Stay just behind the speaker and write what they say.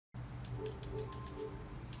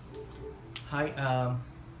Hi,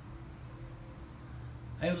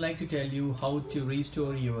 I would like to tell you how to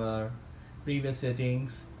restore your previous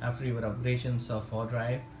settings after your upgradations of hard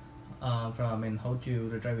drive how to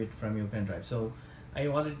retrieve it from your pen drive. So I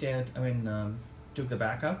already did, took the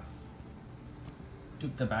backup,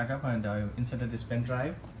 and I inserted this pen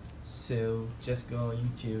drive. So just go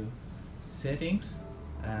into settings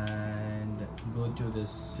and go to the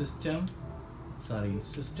system,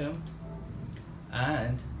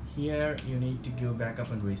 and here you need to go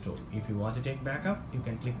backup and restore. If you want to take backup, you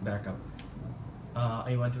can click backup.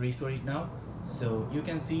 I want to restore it now, so you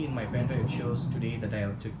can see in my pen drive it shows today that I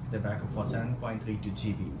have took the backup for 7.32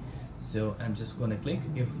 GB. So I'm just going to click.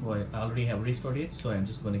 If I already have restored it, so I'm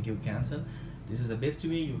just going to give cancel. This is the best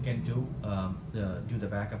way you can do the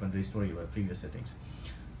backup and restore your previous settings.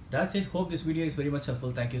 That's it. Hope this video is very much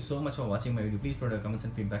helpful. Thank you so much for watching my video. Please put your comments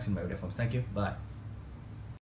and feedbacks in my video forms. Thank you. Bye.